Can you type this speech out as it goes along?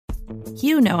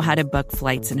You know how to book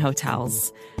flights and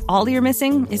hotels. All you're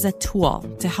missing is a tool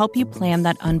to help you plan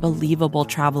that unbelievable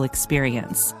travel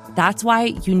experience. That's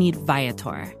why you need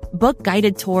Viator. Book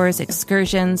guided tours,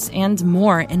 excursions, and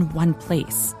more in one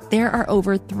place. There are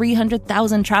over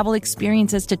 300,000 travel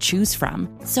experiences to choose from,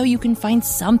 so you can find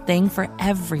something for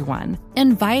everyone.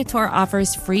 And Viator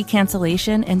offers free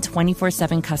cancellation and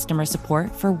 24/7 customer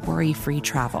support for worry-free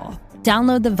travel.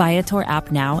 Download the Viator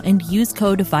app now and use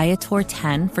code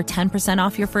Viator10 for 10%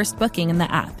 off your first booking in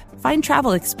the app. Find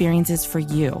travel experiences for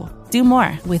you. Do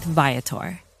more with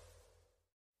Viator.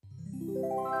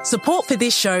 Support for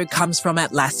this show comes from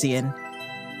Atlassian.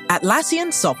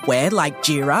 Atlassian software like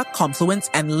Jira, Confluence,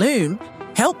 and Loom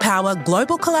help power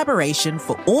global collaboration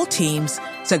for all teams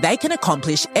so they can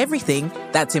accomplish everything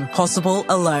that's impossible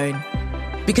alone.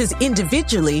 Because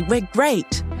individually, we're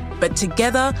great, but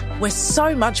together, we're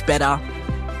so much better.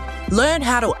 Learn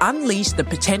how to unleash the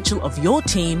potential of your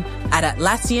team at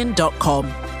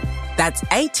Atlassian.com. That's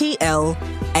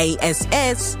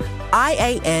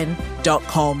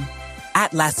Atlassian.com.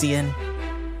 Atlassian.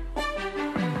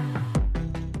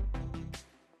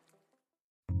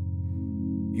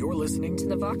 You're listening to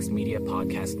the Vox Media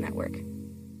Podcast Network.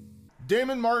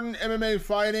 Damon Martin, MMA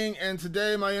Fighting, and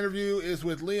today my interview is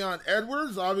with Leon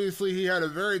Edwards. Obviously, he had a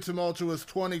very tumultuous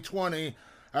 2020.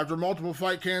 After multiple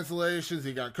fight cancellations,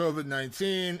 he got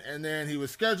COVID-19, and then he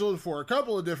was scheduled for a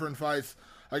couple of different fights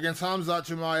against Khamzat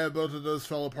Chimaev. Both of those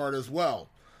fell apart as well.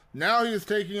 Now he is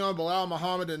taking on Belal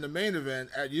Muhammad in the main event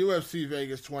at UFC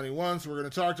Vegas 21. So we're going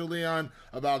to talk to Leon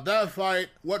about that fight,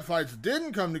 what fights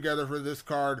didn't come together for this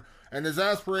card, and his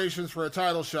aspirations for a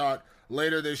title shot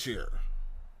later this year.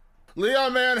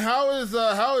 Leon, man, how is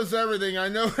everything? I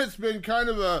know it's been kind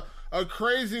of a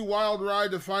crazy, wild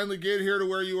ride to finally get here to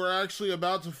where you were actually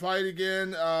about to fight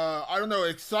again. I don't know,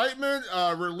 excitement,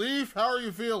 relief. How are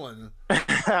you feeling?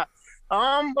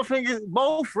 I think it's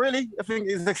both, really. I think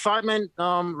it's excitement,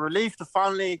 relief to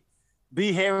finally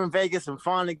be here in Vegas and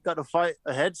finally got the fight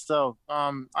ahead. So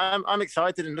I'm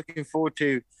excited and looking forward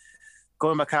to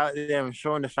going back out there and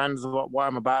showing the fans what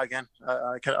I'm about again.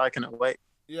 I cannot wait.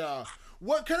 Yeah.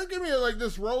 What kind of give me like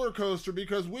this roller coaster,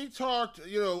 because we talked,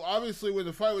 obviously when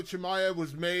the fight with Chimaev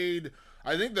was made,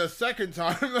 I think the second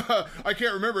time, I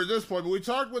can't remember at this point, but we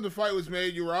talked when the fight was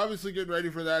made. You were obviously getting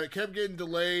ready for that. It kept getting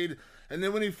delayed. And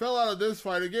then when he fell out of this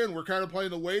fight again, we're kind of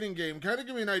playing the waiting game. Kind of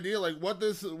give me an idea, like what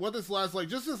this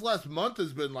last month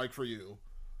has been like for you.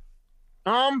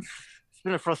 It's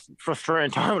been a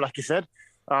frustrating time, like you said.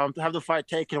 To have the fight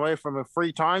taken away from him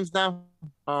 3 times now.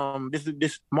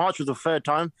 This March was the 3rd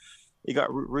time he got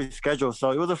rescheduled, so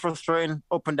it was a frustrating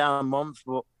up and down month.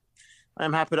 But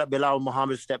I'm happy that Belal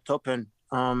Muhammad stepped up and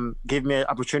gave me an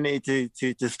opportunity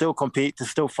to still compete, to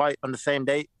still fight on the same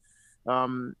date,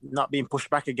 not being pushed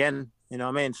back again. You know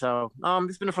what I mean? So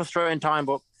it's been a frustrating time,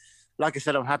 but like I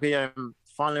said, I'm happy. I'm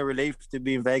finally relieved to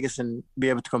be in Vegas and be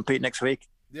able to compete next week.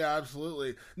 Yeah,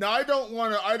 absolutely. Now, I don't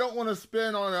want to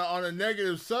spin on a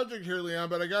negative subject here, Leon,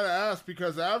 but I got to ask,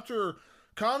 because after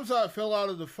Khamzat fell out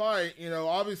of the fight,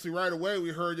 obviously right away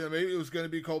we heard, maybe it was going to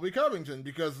be Colby Covington,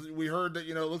 because we heard that,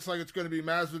 it looks like it's going to be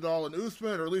Masvidal and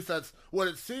Usman, or at least that's what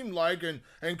it seemed like, and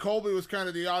Colby was kind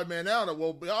of the odd man out.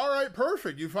 Well, all right,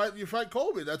 perfect. You fight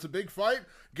Colby. That's a big fight,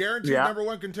 guaranteed number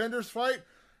 1 contenders fight.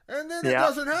 And then it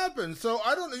doesn't happen. So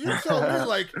I don't know. You tell me,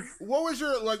 what was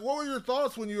your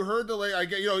thoughts when you heard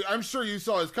I'm sure you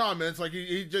saw his comments, like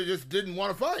he just didn't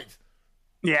want to fight.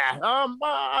 Yeah,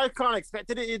 I can't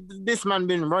expect it. This man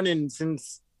been running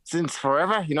since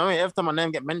forever. Every time my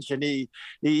name get mentioned, he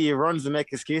runs and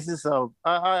makes excuses. So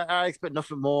I expect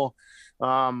nothing more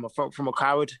from a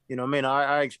coward. You know what I mean?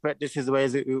 I expect this is the way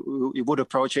he would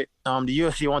approach it. The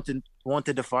UFC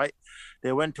wanted the fight.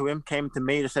 They went to him, came to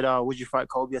me. They said, would you fight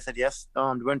Colby? I said, yes.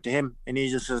 They went to him, and he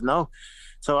just says no.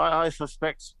 So I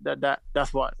suspect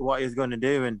that's what he's going to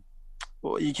do. And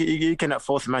you cannot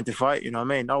force a man to fight. You know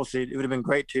what I mean? Obviously, it would have been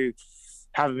great to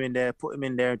have him in there, put him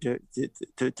in there to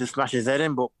smash his head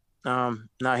in. But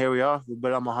now here we are with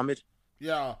Belal Muhammad.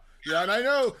 Yeah. Yeah, and I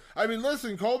know,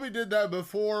 listen, Colby did that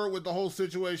before with the whole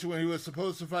situation when he was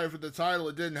supposed to fight for the title.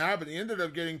 It didn't happen. He ended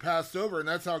up getting passed over, and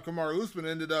that's how Kamaru Usman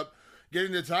ended up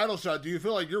getting the title shot. Do you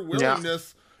feel like your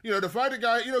willingness, to fight a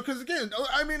guy, because again,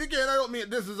 I don't mean,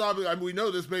 this is obvious, we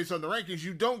know this based on the rankings,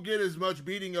 you don't get as much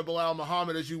beating of Belal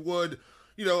Muhammad as you would,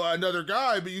 another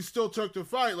guy, but you still took the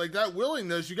fight. Like, that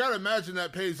willingness, you got to imagine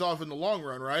that pays off in the long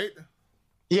run, right?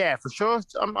 Yeah, for sure.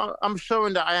 I'm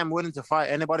showing that I am willing to fight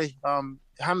anybody.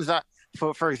 Khamzat,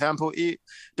 for example,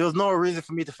 there was no reason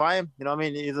for me to fight him. You know what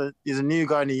I mean? He's a new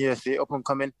guy in the UFC, up and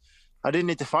coming. I didn't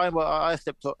need to fight him, but I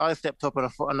stepped up. I stepped up and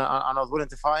I was willing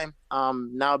to fight him.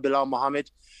 Now Bilal Muhammad,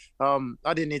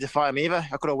 I didn't need to fight him either.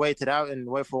 I could have waited out and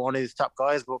wait for one of these top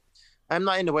guys, but I'm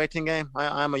not in the waiting game.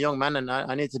 I'm a young man and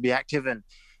I need to be active. And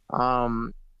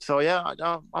so yeah,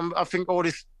 I think all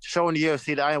this showing the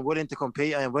UFC that I am willing to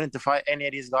compete. I am willing to fight any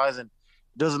of these guys, and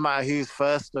it doesn't matter who's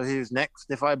first or who's next.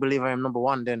 If I believe I am number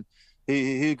one, then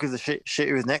who gives a shit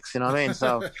who's next? You know what I mean?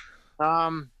 So,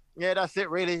 yeah, that's it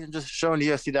really. Just showing the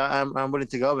UFC that I'm willing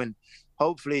to go and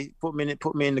hopefully put me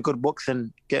in the good books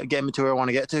and get me to where I want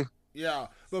to get to. Yeah.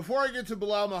 Before I get to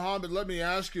Bilal Muhammad, let me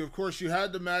ask you, of course, you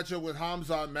had the matchup with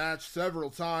Khamzat Match several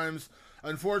times.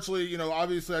 Unfortunately,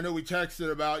 obviously I know we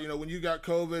texted about, when you got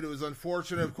COVID, it was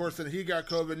unfortunate, of course, and he got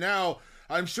COVID. Now,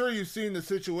 I'm sure you've seen the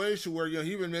situation where,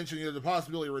 he even mentioned, the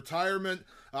possibility of retirement.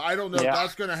 I don't know if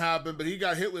that's going to happen, but he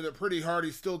got hit with it pretty hard.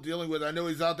 He's still dealing with it. I know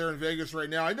he's out there in Vegas right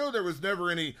now. I know there was never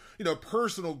any,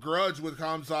 personal grudge with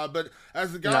Khamzat, but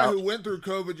as the guy who went through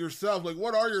COVID yourself,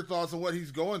 what are your thoughts on what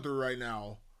he's going through right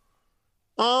now?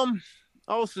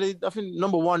 Obviously, I think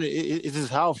number one is his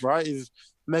health, right? Is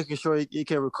making sure he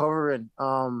can recover and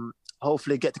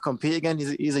hopefully get to compete again.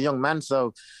 He's a young man,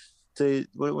 so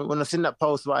when I seen that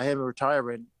post about him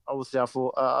retiring, obviously I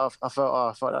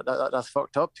thought that's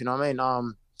fucked up. You know what I mean?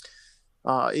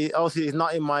 Obviously he's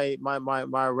not in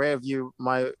my rear view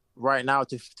right now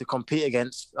to compete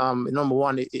against. Number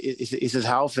one is his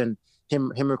health and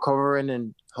him recovering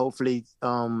and hopefully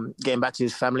getting back to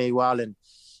his family well and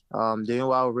doing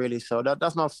well really. So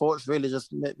that's my thoughts really,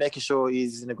 just making sure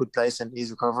he's in a good place and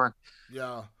he's recovering.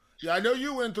 Yeah. Yeah, I know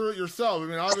you went through it yourself. I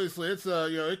mean, obviously, it's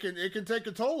it can take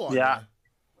a toll on you.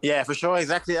 Yeah, for sure,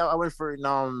 exactly. I went for it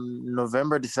in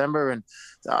November, December, and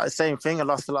same thing. I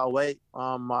lost a lot of weight.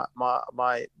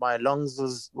 My lungs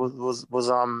was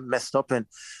messed up, but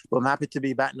I'm happy to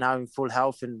be back now in full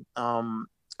health and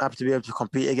happy to be able to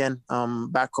compete again.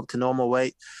 Back up to normal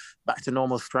weight, back to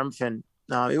normal strength, and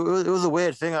it was a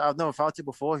weird thing. I've never felt it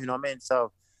before. You know what I mean?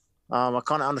 So. I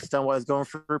can't understand what he's going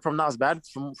through. From not as bad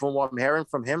from what I'm hearing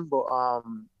from him, but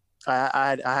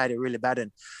I had it really bad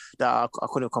and that I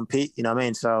couldn't compete. You know what I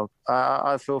mean? So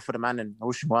I feel for the man and I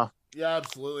wish him well. Yeah,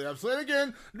 absolutely. And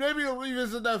again, maybe you'll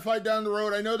revisit that fight down the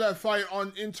road. I know that fight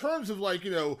in terms of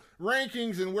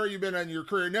rankings and where you've been in your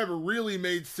career never really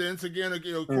made sense. Again, of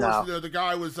course, the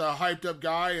guy was a hyped up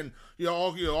guy, and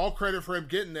all credit for him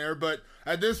getting there. But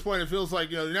at this point, it feels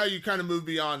like now you kind of move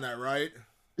beyond that, right?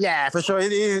 Yeah, for sure.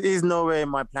 He's nowhere in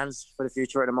my plans for the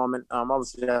future at the moment.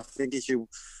 Obviously, I think he should,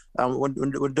 when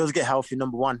it does get healthy,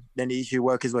 number one, then he should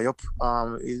work his way up.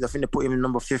 I think they put him in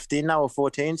number 15 now or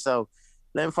 14. So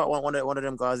let him fight one of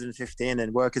them guys in 15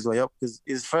 and work his way up because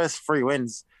his first 3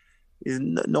 wins is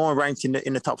no one ranked in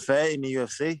the top 30 in the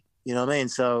UFC. You know what I mean?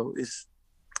 So it's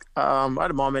at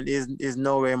the moment is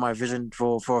nowhere in my vision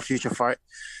for a future fight.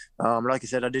 Like I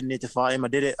said, I didn't need to fight him. I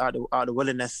did it out of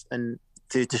willingness and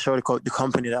to show the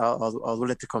company that I was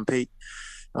willing to compete.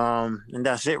 And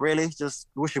that's it really. Just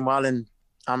wishing well, and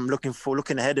I'm looking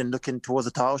ahead and looking towards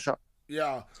the title shot.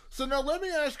 Yeah. So now let me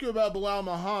ask you about Bilal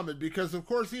Muhammad, because of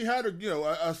course he had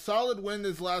a solid win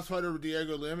this last fight over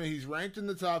Diego Lima. He's ranked in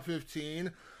the top 15.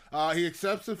 He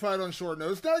accepts the fight on short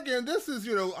notice. Now again, this is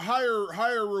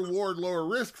higher reward, lower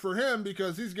risk for him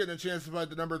because he's getting a chance to fight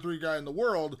the number 3 guy in the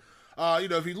world.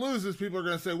 If he loses, people are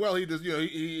going to say, well, he just,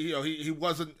 he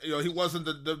wasn't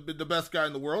the best guy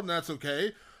in the world, and that's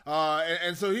okay.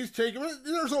 And so he's taking.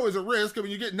 There's always a risk. I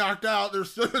mean, you get knocked out.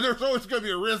 There's always going to be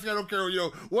a risk. I don't care,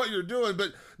 what you're doing.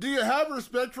 But do you have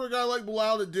respect for a guy like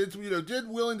Bilal that did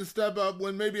willing to step up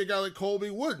when maybe a guy like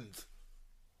Colby wouldn't?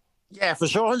 Yeah, for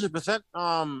sure,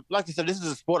 100%. Like I said, this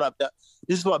is a sport up there.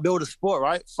 This is what build a sport,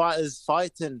 right? Fighters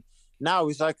fight and. Now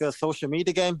it's like a social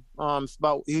media game. It's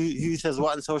about who says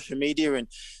what on social media, and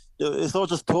it's all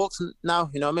just talks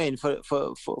now. You know what I mean? For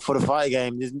the fight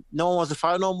game, no one wants to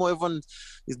fight no more. Everyone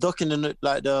is ducking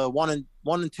like the one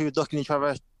and two ducking each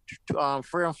other, 3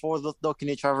 and 4 ducking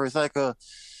each other. It's like a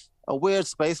weird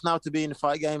space now to be in the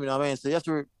fight game. You know what I mean? So you have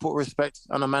to put respect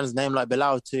on a man's name like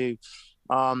Bilal to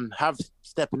have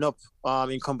stepping up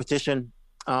in competition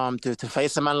to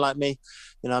face a man like me.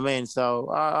 You know what I mean? So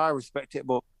I respect it,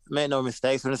 but. Make no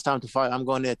mistakes. When it's time to fight, I'm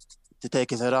going there to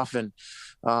take his head off, and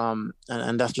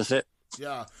that's just it.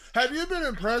 Yeah. Have you been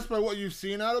impressed by what you've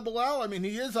seen out of Bilal? I mean,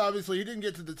 he didn't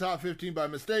get to the top 15 by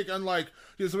mistake. Unlike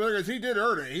some other guys, he did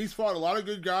earn it. He's fought a lot of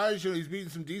good guys. He's beaten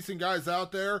some decent guys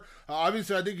out there.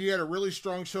 Obviously, I think he had a really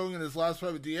strong showing in his last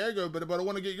fight with Diego. But I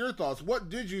want to get your thoughts. What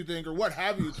did you think, or what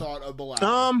have you thought of Bilal?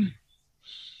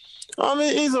 I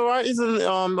mean, he's all right. He's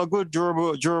a good,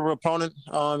 durable opponent.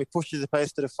 He pushes the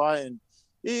pace to the fight, and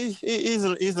he's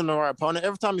an alright opponent.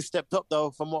 Every time he stepped up,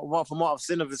 though, from what I've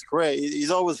seen of his career,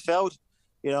 he's always failed.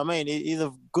 You know what I mean? He's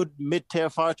a good mid-tier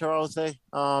fighter, I would say,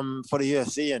 for the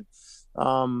UFC. And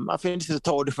I think this is a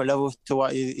total different level to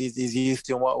what he's used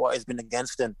to and what he's been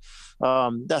against. And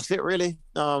that's it, really.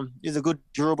 He's a good,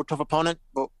 durable, tough opponent,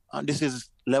 but this is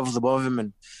levels above him,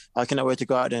 and I cannot wait to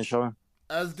go out there and show him.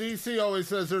 As DC always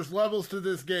says, there's levels to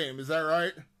this game. Is that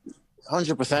right?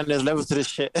 100%. There's levels to this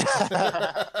shit.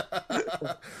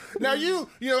 Now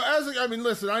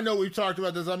listen, I know we've talked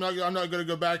about this. I'm not going to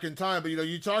go back in time, but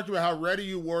you talked about how ready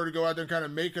you were to go out there and kind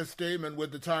of make a statement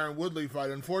with the Tyron Woodley fight.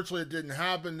 Unfortunately, it didn't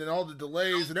happen, and all the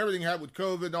delays and everything happened with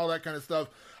COVID and all that kind of stuff.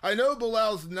 I know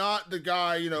Belal's not the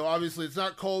guy. Obviously, it's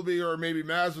not Colby or maybe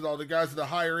Masvidal, the guys at the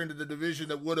higher end of the division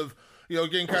that would have,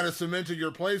 again, kind of cemented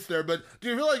your place there. But do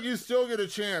you feel like you still get a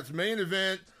chance? Main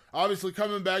event. Obviously,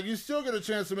 coming back, you still get a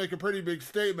chance to make a pretty big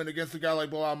statement against a guy like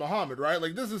Belal Muhammad, right?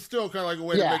 Like, this is still kind of like a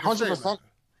way to make a 100%. Statement.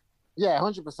 Yeah,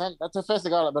 100%. That's the first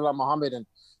guy like Belal Muhammad, and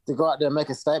to go out there and make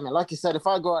a statement. Like you said, if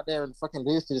I go out there and fucking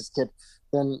lose to this kid,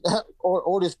 then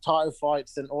all these title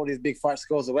fights and all these big fights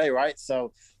goes away, right?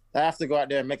 So I have to go out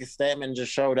there and make a statement and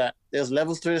just show that there's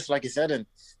levels to this, like you said, and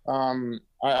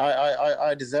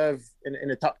I deserve in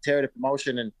the top tier of the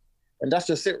promotion, and that's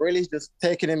just it, really. Just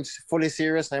taking him fully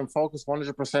serious and focus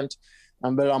 100%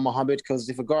 on Belal Muhammad, because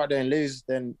if I go out there and lose,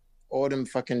 then all them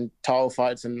fucking title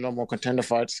fights and no more contender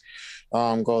fights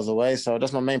goes away. So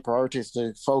that's my main priority, is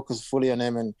to focus fully on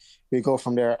him, and we go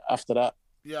from there after that.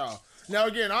 Yeah. Now,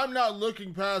 again, I'm not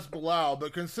looking past Belal,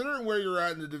 but considering where you're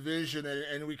at in the division,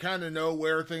 and we kind of know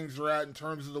where things are at in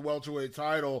terms of the welterweight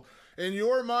title, in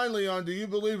your mind, Leon, do you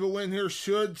believe a win here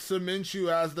should cement you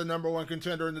as the number one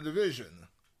contender in the division?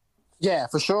 Yeah,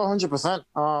 for sure, 100%.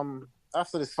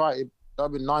 After this fight,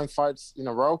 there'll be 9 fights in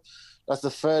a row. That's the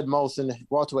third most in the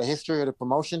welterweight history of the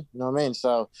promotion. You know what I mean?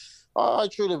 So I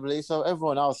truly believe so.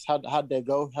 Everyone else had their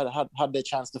go, had their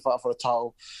chance to fight for the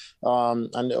title,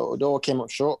 and they all came up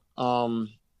short.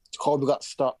 Colby got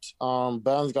stopped.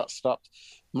 Burns got stopped.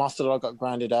 Masvidal got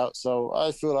grounded out. So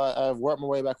I feel like I've worked my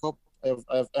way back up.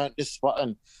 I've earned this spot,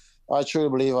 and I truly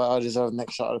believe I deserve the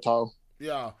next shot at the title.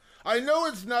 Yeah. I know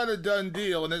it's not a done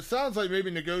deal, and it sounds like maybe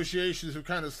negotiations have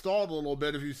kind of stalled a little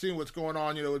bit if you've seen what's going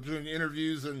on, between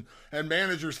interviews and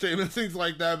manager statements, things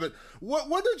like that. But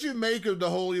what did you make of the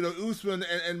whole, Usman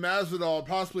and Masvidal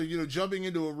possibly, jumping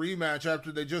into a rematch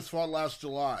after they just fought last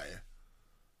July?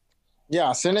 Yeah,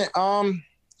 I seen it.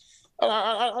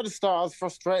 I just thought I was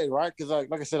frustrated, right? Because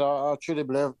like I said, I truly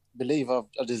believe I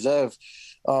deserve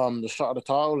the shot at the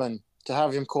title, and to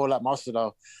have him call out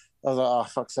Masvidal, I was like, oh,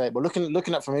 fuck's sake. But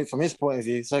looking at from his point of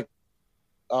view, it's like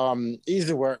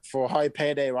easy work for a high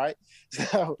payday, right?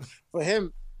 So for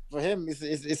him,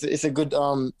 it's a good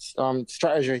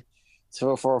strategy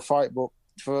for a fight. But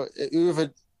for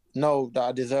whoever know that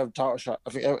I deserve a title shot,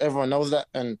 I think everyone knows that,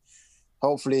 and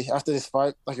hopefully after this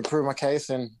fight, I can prove my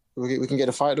case and we can get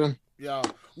a fight done. Yeah.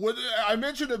 I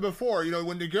mentioned it before,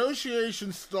 when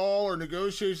negotiations stall or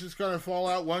negotiations kind of fall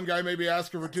out, one guy may be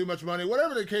asking for too much money,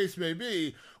 whatever the case may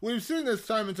be. We've seen this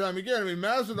time and time again. I mean,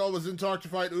 Masvidal was in talk to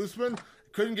fight Usman,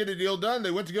 couldn't get a deal done.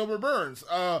 They went to Gilbert Burns.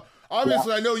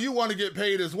 Obviously, yeah. I know you want to get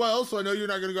paid as well, so I know you're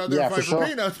not going to go out there and fight for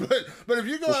peanuts. But if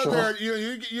you go out there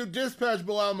and you dispatch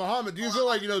Belal Muhammad, do you feel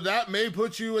like that may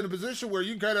put you in a position where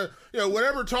you kind of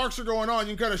whatever talks are going on,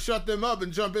 you can kind of shut them up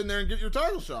and jump in there and get your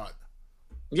title shot?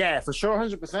 Yeah, for sure,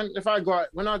 100%.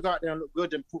 When I got there and look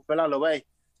good and put Belal away,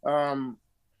 and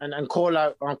call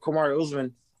out Kamaru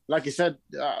Usman, like you said,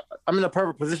 I'm in a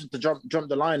perfect position to jump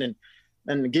the line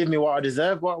and give me what I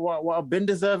deserve, what I've been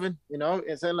deserving.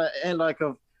 It's ain't like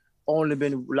I've only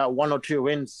been like 1 or 2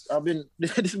 wins.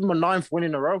 This is my 9th win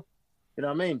in a row. You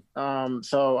know what I mean?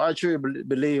 So I truly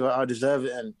believe I deserve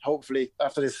it, and hopefully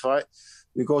after this fight,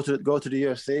 we go to the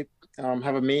UFC,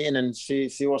 have a meeting and see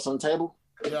what's on the table.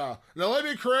 Yeah. Now let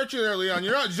me correct you there, Leon.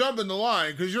 You're not jumping the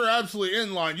line, because you're absolutely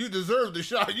in line. You deserve the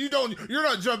shot. You're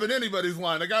not jumping anybody's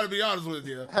line. I got to be honest with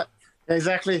you.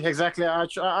 Exactly.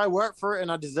 I work for it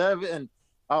and I deserve it. And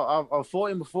I've fought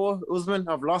him before, Usman.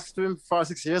 I've lost to him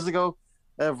 5-6 years ago.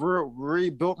 I've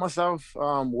rebuilt myself,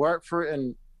 worked for it,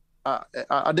 and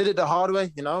I did it the hard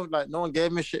way. Like no one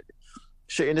gave me shit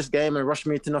in this game and rushed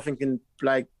me into nothing. And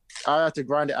like I had to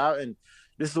grind it out, and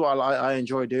this is what I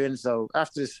enjoy doing. So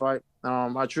after this fight,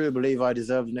 I truly believe I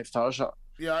deserve the next title shot.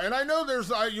 Yeah, and I know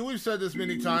we've said this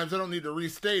many times, I don't need to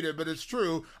restate it, but it's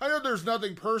true. I know there's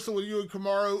nothing personal with you and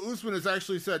Kamaru. Usman has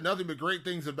actually said nothing but great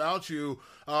things about you,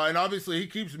 and obviously he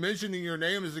keeps mentioning your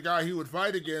name as the guy he would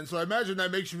fight again, so I imagine that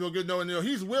makes you feel good knowing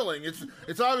he's willing.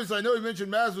 It's obvious. I know he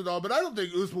mentioned Masvidal, but I don't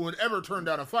think Usman would ever turn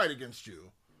down a fight against you.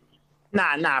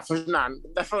 Nah. Definitely not.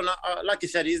 Like you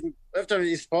said, after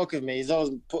he spoke with me, he's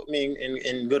always put me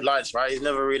in good lights, right? He's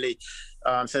never really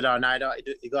said, "Oh, nah,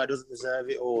 the guy doesn't deserve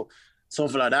it," or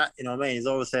something like that. You know what I mean? He's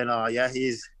always saying, "Oh, yeah,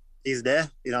 he's there."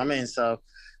 You know what I mean? So,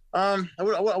 I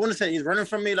wouldn't say he's running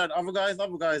from me like other guys.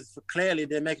 Other guys, clearly,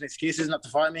 they're making excuses not to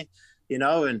fight me. You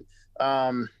know, and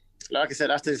like I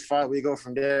said, after this fight, we go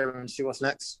from there and see what's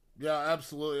next. Yeah,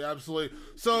 absolutely.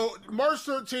 So March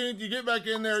 13th, you get back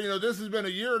in there. You know, this has been a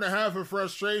year and a half of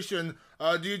frustration.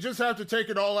 Do you just have to take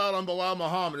it all out on Belal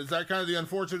Muhammad? Is that kind of the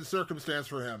unfortunate circumstance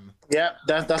for him? Yeah,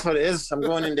 that's what it is. I'm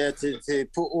going in there to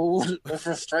put all the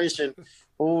frustration,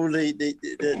 all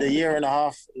the year and a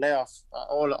half layoff,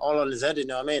 all on his head. You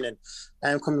know what I mean? And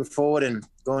I'm coming forward and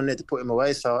going there to put him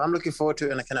away. So I'm looking forward to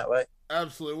it, and I cannot wait.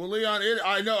 Absolutely. Well, Leon,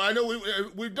 I know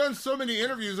we've done so many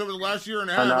interviews over the last year and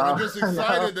a half, and I'm just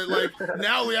excited that like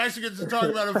now we actually get to talk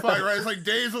about a fight, right? It's like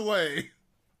days away.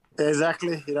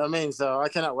 Exactly. You know what I mean? So I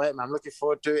cannot wait, man. I'm looking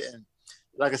forward to it. And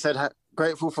like I said,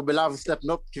 grateful for Belal for stepping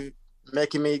up,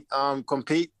 making me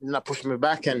compete, not pushing me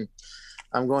back. And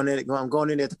I'm going in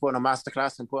there to put on a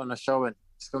masterclass and put on a show, and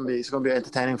it's gonna be an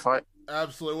entertaining fight.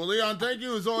 Absolutely. Well, Leon, thank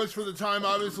you as always for the time.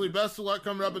 Obviously, best of luck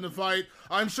coming up in the fight.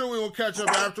 I'm sure we will catch up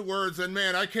afterwards. And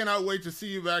man, I cannot wait to see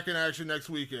you back in action next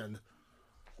weekend.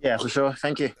 Yeah, for sure.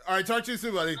 Thank you. All right, talk to you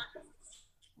soon, buddy.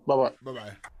 Bye-bye.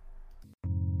 Bye-bye.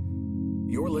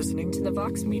 You're listening to the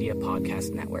Vox Media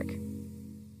Podcast Network.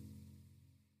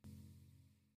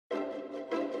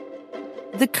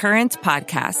 The Current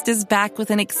podcast is back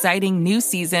with an exciting new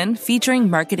season featuring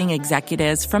marketing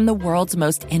executives from the world's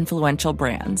most influential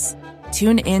brands.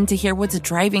 Tune in to hear what's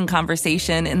driving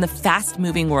conversation in the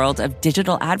fast-moving world of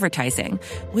digital advertising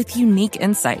with unique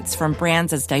insights from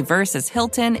brands as diverse as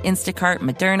Hilton, Instacart,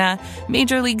 Moderna,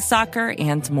 Major League Soccer,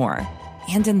 and more.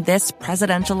 And in this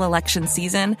presidential election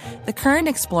season, The Current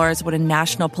explores what a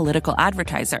national political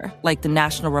advertiser, like the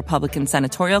National Republican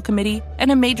Senatorial Committee, and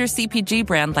a major CPG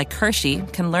brand like Hershey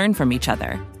can learn from each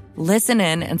other. Listen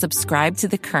in and subscribe to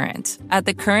The Current at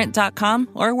thecurrent.com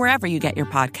or wherever you get your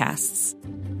podcasts.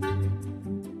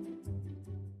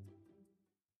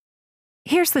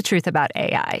 Here's the truth about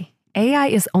AI. AI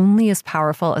is only as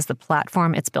powerful as the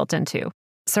platform it's built into.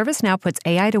 ServiceNow puts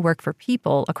AI to work for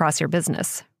people across your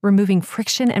business, removing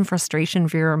friction and frustration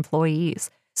for your employees,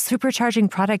 supercharging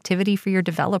productivity for your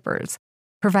developers,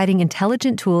 providing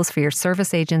intelligent tools for your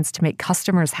service agents to make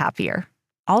customers happier,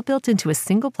 all built into a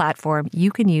single platform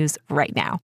you can use right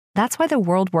now. That's why the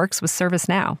world works with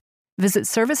ServiceNow. Visit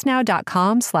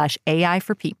servicenow.com/AI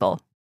for people.